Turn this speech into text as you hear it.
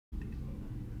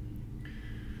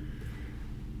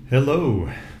Hello,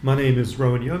 my name is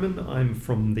Rowan Yeoman. I'm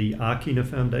from the Ākina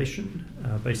Foundation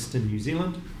based in New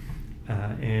Zealand,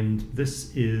 and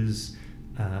this is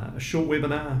a short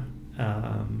webinar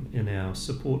in our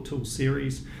support tool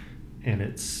series, and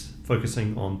it's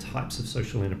focusing on types of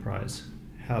social enterprise,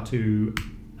 how to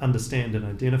understand and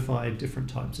identify different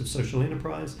types of social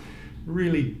enterprise.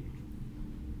 Really,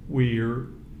 we're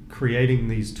creating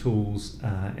these tools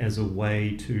as a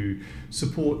way to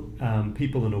support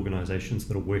people and organizations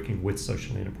that are working with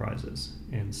social enterprises.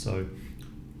 And so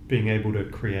being able to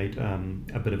create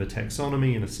a bit of a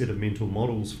taxonomy and a set of mental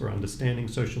models for understanding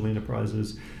social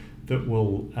enterprises that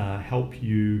will help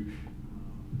you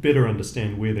better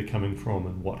understand where they're coming from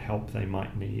and what help they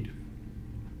might need.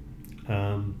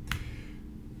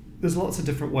 There's lots of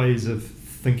different ways of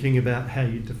thinking about how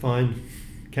you define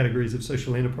categories of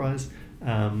social enterprise.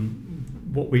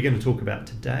 What we're going to talk about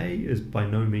today is by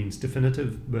no means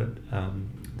definitive, but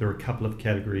there are a couple of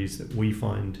categories that we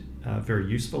find very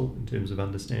useful in terms of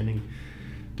understanding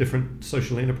different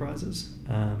social enterprises.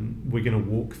 We're going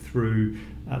to walk through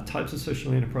types of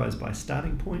social enterprise by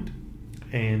starting point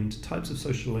and types of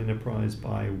social enterprise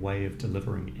by way of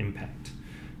delivering impact.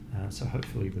 So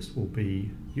hopefully this will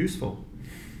be useful.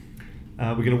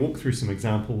 We're going to walk through some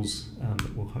examples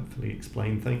that will hopefully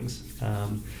explain things.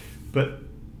 But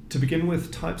to begin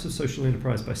with, types of social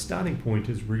enterprise by starting point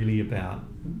is really about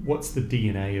what's the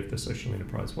DNA of the social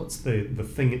enterprise, what's the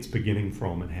thing it's beginning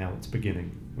from and how it's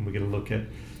beginning. And we're going to look at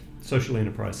social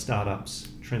enterprise startups,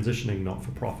 transitioning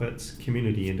not-for-profits,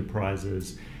 community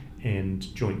enterprises, and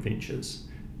joint ventures.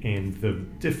 And the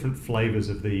different flavors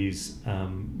of these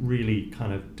really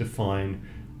kind of define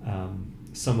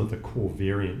some of the core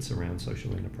variants around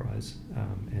social enterprise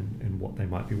and what they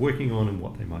might be working on and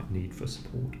what they might need for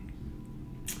support.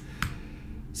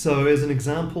 So as an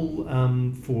example,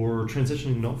 for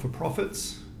transitioning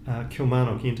not-for-profits,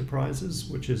 Kilmarnock Enterprises,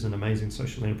 which is an amazing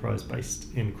social enterprise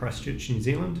based in Christchurch, New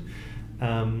Zealand.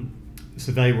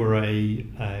 So they were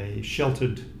a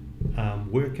sheltered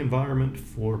work environment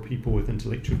for people with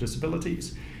intellectual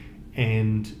disabilities,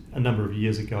 and a number of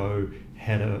years ago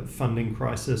had a funding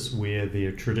crisis where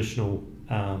their traditional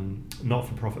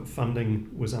not-for-profit funding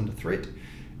was under threat,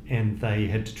 and they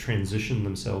had to transition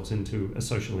themselves into a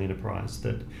social enterprise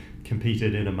that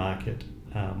competed in a market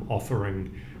offering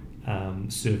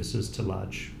services to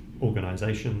large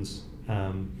organizations,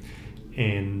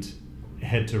 and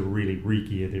had to really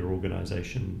re-gear their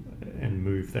organization and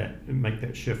make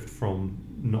that shift from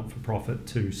not-for-profit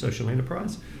to social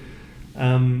enterprise.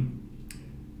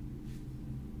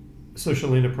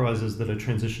 Social enterprises that are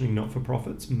transitioning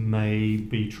not-for-profits may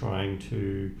be trying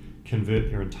to convert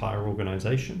their entire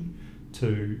organization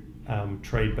to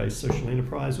trade-based social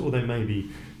enterprise, or they may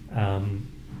be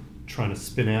trying to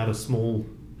spin out a small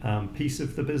piece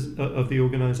of the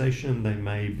organization. They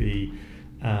may be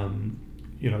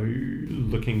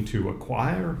looking to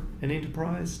acquire an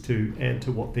enterprise to add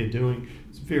to what they're doing.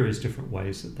 There's various different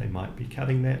ways that they might be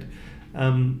cutting that.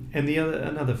 And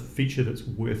another feature that's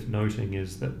worth noting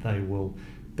is that they will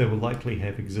likely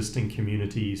have existing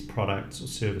communities, products or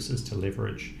services to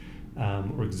leverage,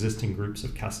 or existing groups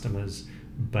of customers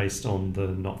based on the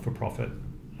not-for-profit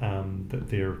that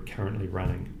they're currently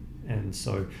running. And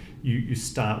so you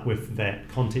start with that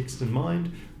context in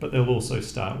mind, but they'll also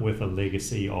start with a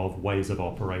legacy of ways of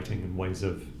operating and ways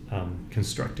of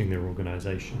constructing their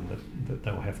organization that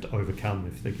they'll have to overcome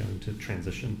if they're going to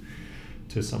transition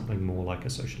to something more like a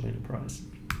social enterprise.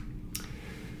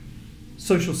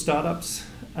 Social startups.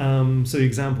 So the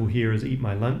example here is Eat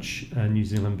My Lunch, a New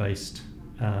Zealand-based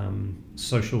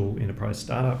social enterprise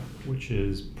startup, which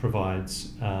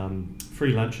provides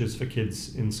free lunches for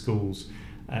kids in schools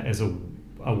as a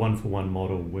one-for-one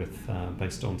model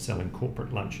based on selling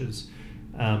corporate lunches.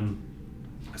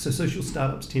 So social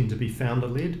startups tend to be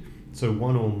founder-led, so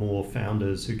one or more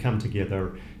founders who come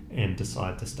together and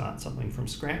decide to start something from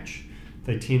scratch.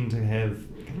 They tend to have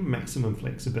maximum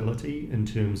flexibility in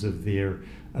terms of their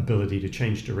ability to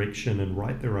change direction and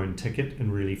write their own ticket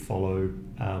and really follow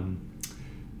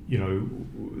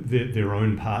their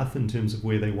own path in terms of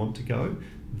where they want to go.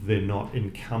 They're not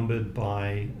encumbered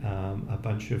by a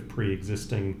bunch of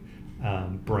pre-existing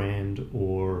brand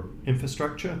or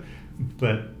infrastructure,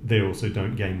 but they also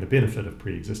don't gain the benefit of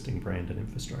pre-existing brand and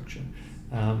infrastructure.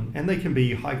 And they can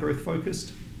be high growth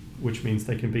focused, which means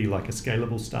they can be like a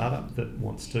scalable startup that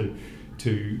wants to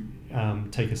take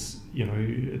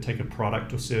a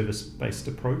product or service based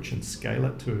approach and scale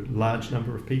it to a large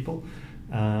number of people,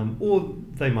 or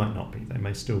they might not be. They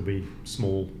may still be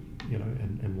small,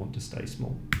 and want to stay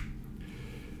small.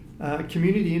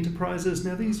 Community enterprises,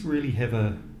 now these really have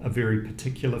a very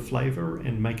particular flavour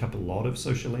and make up a lot of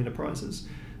social enterprises.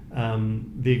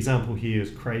 The example here is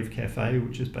Crave Cafe,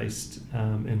 which is based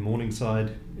in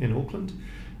Morningside in Auckland.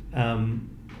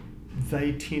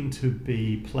 They tend to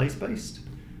be place-based,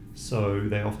 so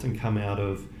they often come out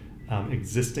of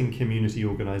existing community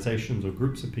organisations or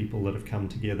groups of people that have come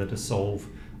together to solve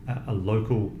a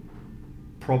local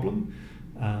problem.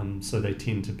 So they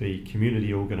tend to be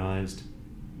community organised,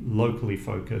 locally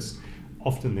focused.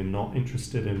 Often they're not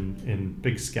interested in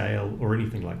big scale or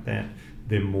anything like that.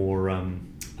 They're more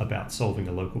about solving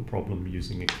a local problem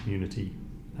using a community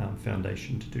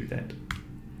foundation to do that.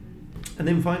 And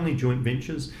then finally, joint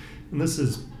ventures. And this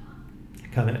is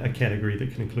kind of a category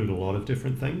that can include a lot of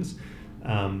different things.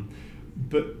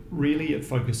 But really it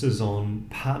focuses on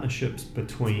partnerships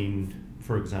between,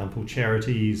 for example,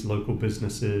 charities, local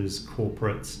businesses,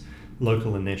 corporates,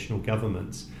 local and national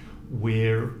governments,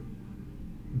 where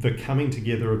the coming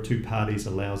together of two parties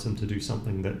allows them to do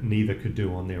something that neither could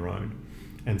do on their own.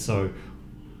 And so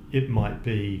it might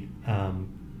be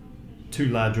two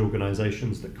large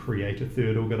organisations that create a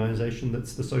third organisation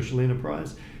that's the social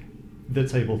enterprise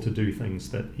that's able to do things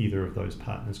that either of those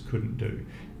partners couldn't do.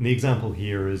 And the example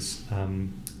here is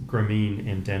Grameen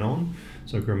and Danone.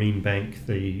 So Grameen Bank,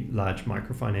 the large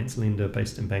microfinance lender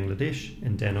based in Bangladesh,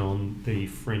 and Danone, the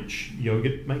French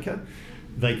yogurt maker.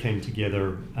 They came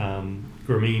together.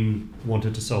 Grameen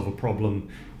wanted to solve a problem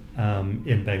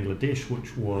in Bangladesh,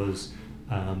 which was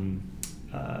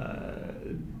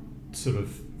sort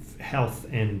of health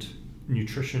and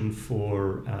nutrition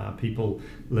for people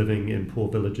living in poor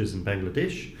villages in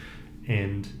Bangladesh,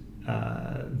 and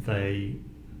they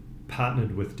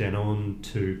partnered with Danone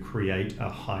to create a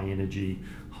high energy,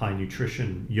 high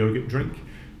nutrition yogurt drink,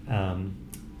 and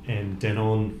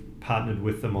Danone partnered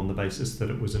with them on the basis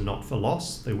that it was a not for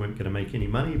loss. They weren't going to make any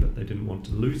money, but they didn't want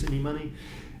to lose any money.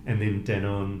 And then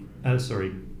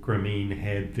Grameen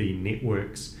had the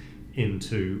networks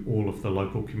into all of the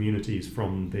local communities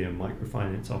from their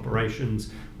microfinance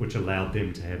operations, which allowed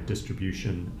them to have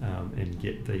distribution and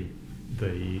get the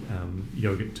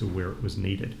yogurt to where it was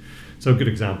needed. So a good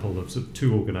example of, sort of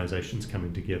two organisations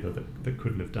coming together that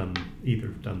couldn't have done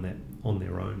that on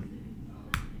their own.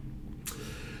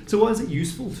 So why is it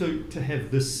useful to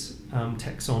have this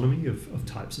taxonomy of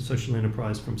types of social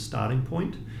enterprise from starting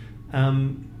point?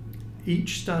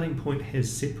 Each starting point has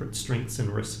separate strengths and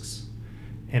risks.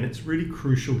 And it's really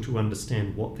crucial to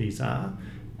understand what these are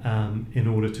in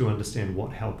order to understand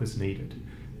what help is needed.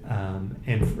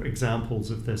 And for examples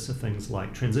of this are things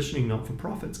like transitioning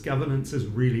not-for-profits. Governance is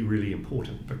really, really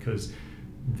important because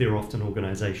they're often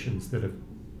organisations that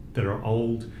are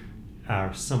old,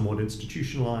 are somewhat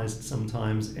institutionalised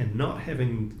sometimes, and not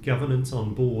having governance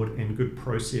on board and good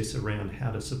process around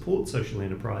how to support social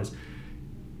enterprise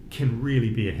can really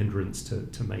be a hindrance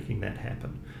to making that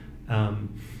happen.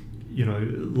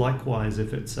 Likewise,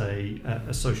 if it's a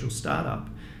social startup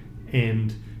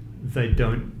and they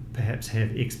don't perhaps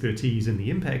have expertise in the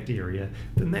impact area,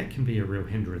 then that can be a real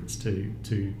hindrance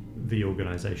to the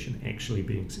organisation actually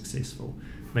being successful.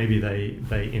 Maybe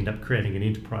they end up creating an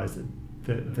enterprise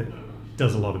that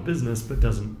does a lot of business but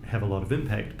doesn't have a lot of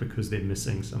impact because they're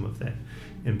missing some of that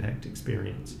impact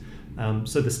experience.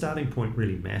 So the starting point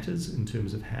really matters in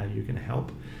terms of how you can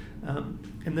help.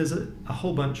 And there's a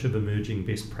whole bunch of emerging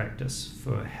best practice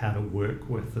for how to work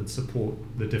with and support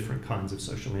the different kinds of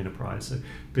social enterprise. So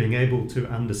being able to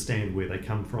understand where they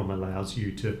come from allows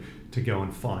you to go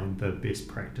and find the best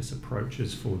practice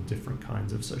approaches for different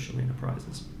kinds of social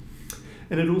enterprises.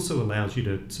 And it also allows you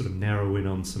to sort of narrow in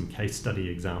on some case study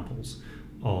examples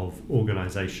of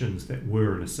organisations that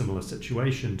were in a similar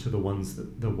situation to the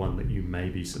one that you may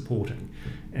be supporting,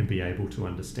 and be able to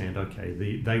understand,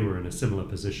 okay, they were in a similar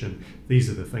position,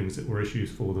 these are the things that were issues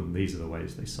for them, these are the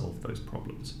ways they solved those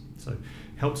problems. So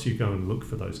helps you go and look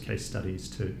for those case studies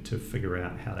to figure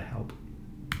out how to help.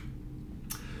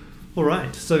 All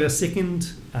right, so our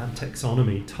second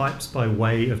taxonomy, types by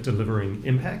way of delivering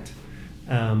impact.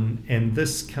 And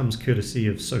this comes courtesy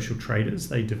of Social Traders.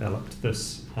 They developed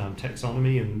this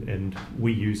taxonomy and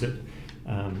we use it.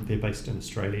 They're based in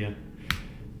Australia.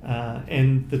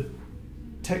 And the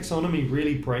taxonomy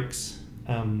really breaks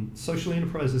social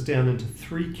enterprises down into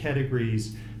three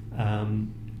categories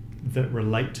that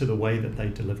relate to the way that they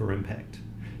deliver impact.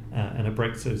 And it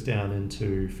breaks those down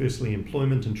into, firstly,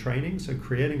 employment and training, so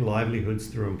creating livelihoods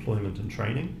through employment and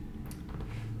training.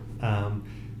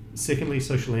 Secondly,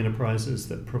 social enterprises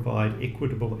that provide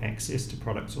equitable access to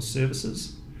products or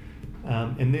services.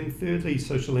 And then thirdly,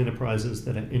 social enterprises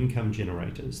that are income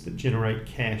generators, that generate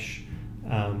cash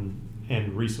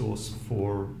and resource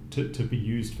to be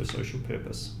used for social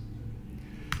purpose.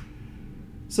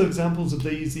 So examples of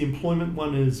these, the employment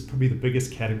one is probably the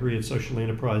biggest category of social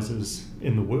enterprises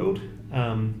in the world,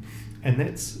 and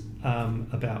that's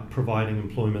about providing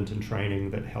employment and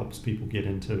training that helps people get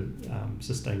into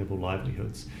sustainable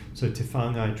livelihoods. So Te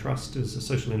Whāngai Trust is a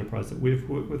social enterprise that we've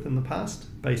worked with in the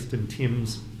past, based in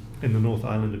Thames in the North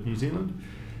Island of New Zealand,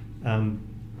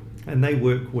 and they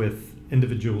work with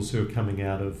individuals who are coming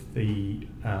out of the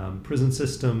prison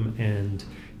system and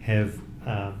have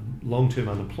long-term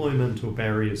unemployment or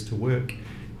barriers to work,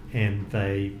 and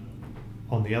they,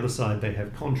 on the other side, they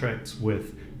have contracts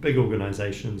with big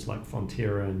organisations like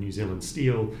Fonterra and New Zealand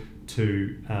Steel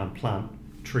to plant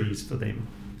trees for them.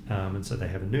 And so they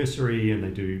have a nursery and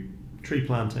they do tree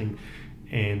planting,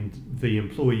 and the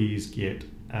employees get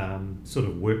sort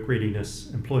of work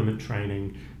readiness, employment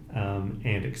training,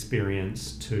 and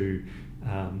experience to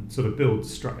sort of build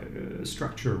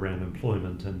structure around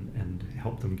employment and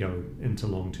help them go into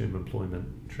long-term employment,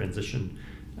 transition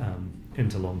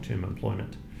into long-term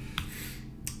employment.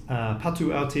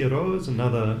 Patu Aotearoa is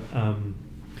another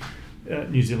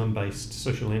New Zealand-based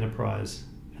social enterprise,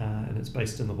 and it's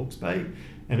based in the Hawke's Bay,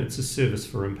 and it's a service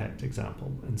for impact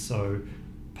example. And so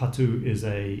Patu is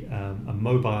a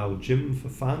mobile gym for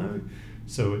whānau.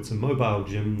 So it's a mobile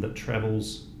gym that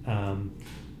travels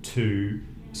to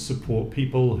support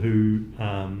people who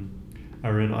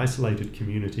are in isolated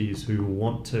communities who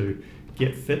want to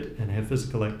get fit and have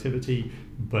physical activity,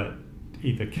 but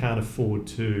either can't afford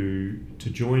to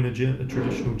join a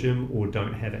traditional gym, or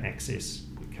don't have access,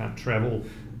 can't travel,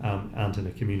 aren't in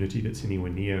a community that's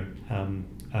anywhere near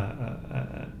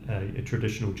a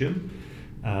traditional gym.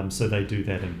 So they do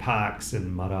that in parks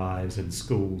and maraes and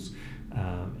schools,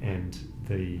 and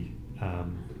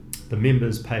the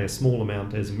members pay a small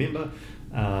amount as a member,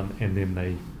 and then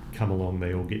they come along,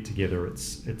 they all get together.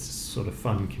 It's sort of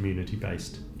fun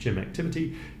community-based gym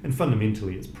activity, and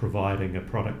fundamentally it's providing a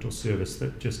product or service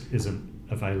that just isn't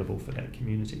available for that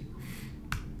community.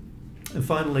 And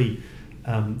finally,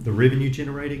 the revenue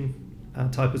generating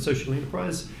type of social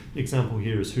enterprise. The example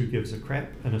here is Who Gives a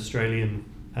Crap, an Australian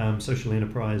social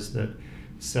enterprise that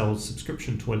sells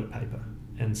subscription toilet paper.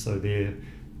 And so their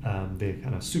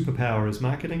kind of superpower is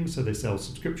marketing, so they sell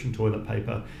subscription toilet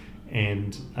paper,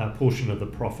 and a portion of the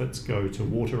profits go to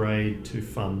WaterAid to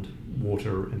fund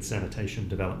water and sanitation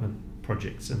development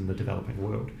projects in the developing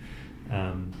world.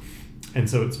 And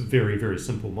so it's a very, very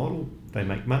simple model. They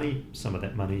make money, some of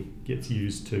that money gets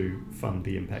used to fund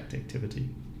the impact activity.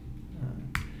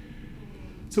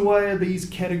 So why are these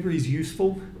categories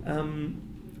useful?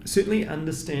 Certainly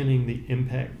understanding the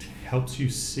impact helps you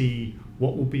see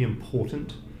what will be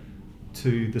important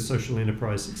to the social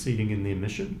enterprise succeeding in their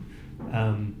mission.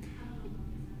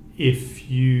 If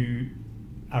you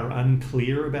are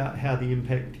unclear about how the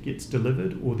impact gets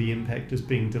delivered, or the impact is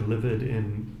being delivered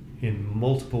in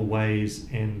multiple ways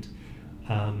and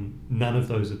none of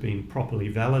those have been properly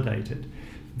validated,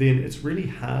 then it's really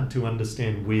hard to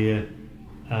understand where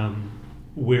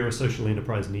a social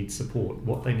enterprise needs support,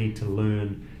 what they need to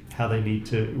learn, what they need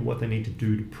to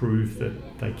do to prove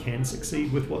that they can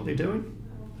succeed with what they're doing.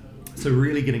 So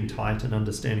really getting tight and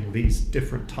understanding these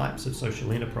different types of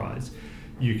social enterprise,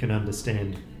 you can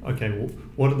understand, okay, well,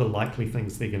 what are the likely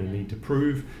things they're going to need to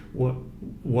prove?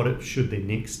 What should their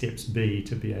next steps be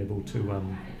to be able to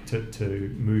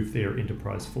move their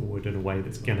enterprise forward in a way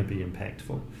that's going to be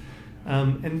impactful?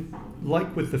 And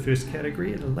like with the first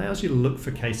category, it allows you to look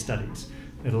for case studies.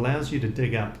 It allows you to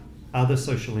dig up other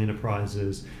social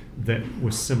enterprises that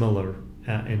were similar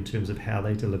in terms of how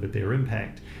they delivered their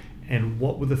impact, and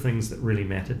what were the things that really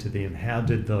mattered to them. How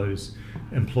did those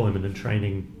employment and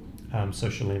training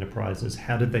social enterprises,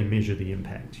 how did they measure the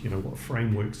impact? What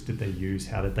frameworks did they use?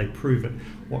 How did they prove it?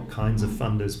 What kinds of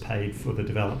funders paid for the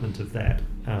development of that?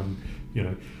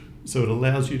 So it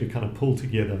allows you to kind of pull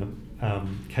together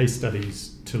case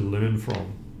studies to learn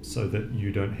from, so that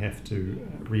you don't have to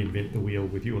reinvent the wheel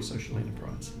with your social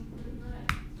enterprise.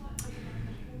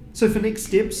 So for next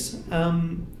steps,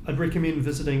 I'd recommend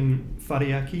visiting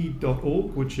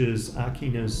whareaki.org, which is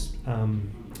Ākina's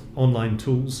online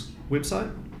tools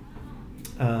website.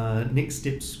 Next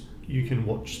steps, you can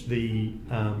watch the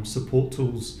Support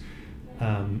Tools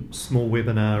small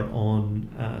webinar on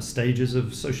stages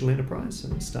of social enterprise,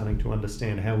 and starting to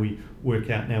understand how we work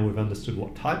out, now we've understood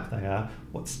what type they are,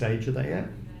 what stage are they at.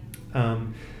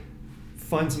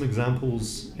 Find some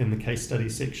examples in the case study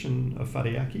section of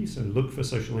Whareaki, so look for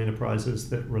social enterprises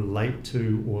that relate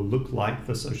to or look like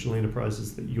the social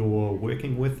enterprises that you're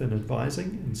working with and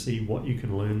advising, and see what you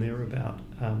can learn there about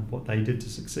what they did to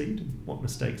succeed, what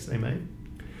mistakes they made.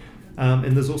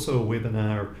 And there's also a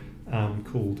webinar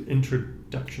called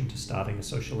Introduction to Starting a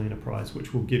Social Enterprise,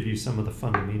 which will give you some of the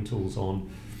fundamentals on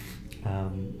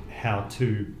how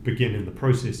to begin in the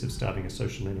process of starting a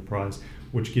social enterprise,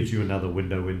 which gives you another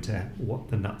window into what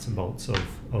the nuts and bolts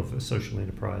of a social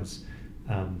enterprise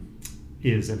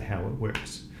is and how it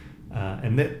works.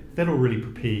 And that'll really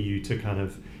prepare you to kind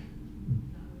of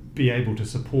be able to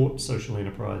support social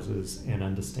enterprises and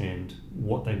understand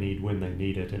what they need when they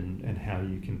need it, and how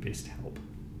you can best help.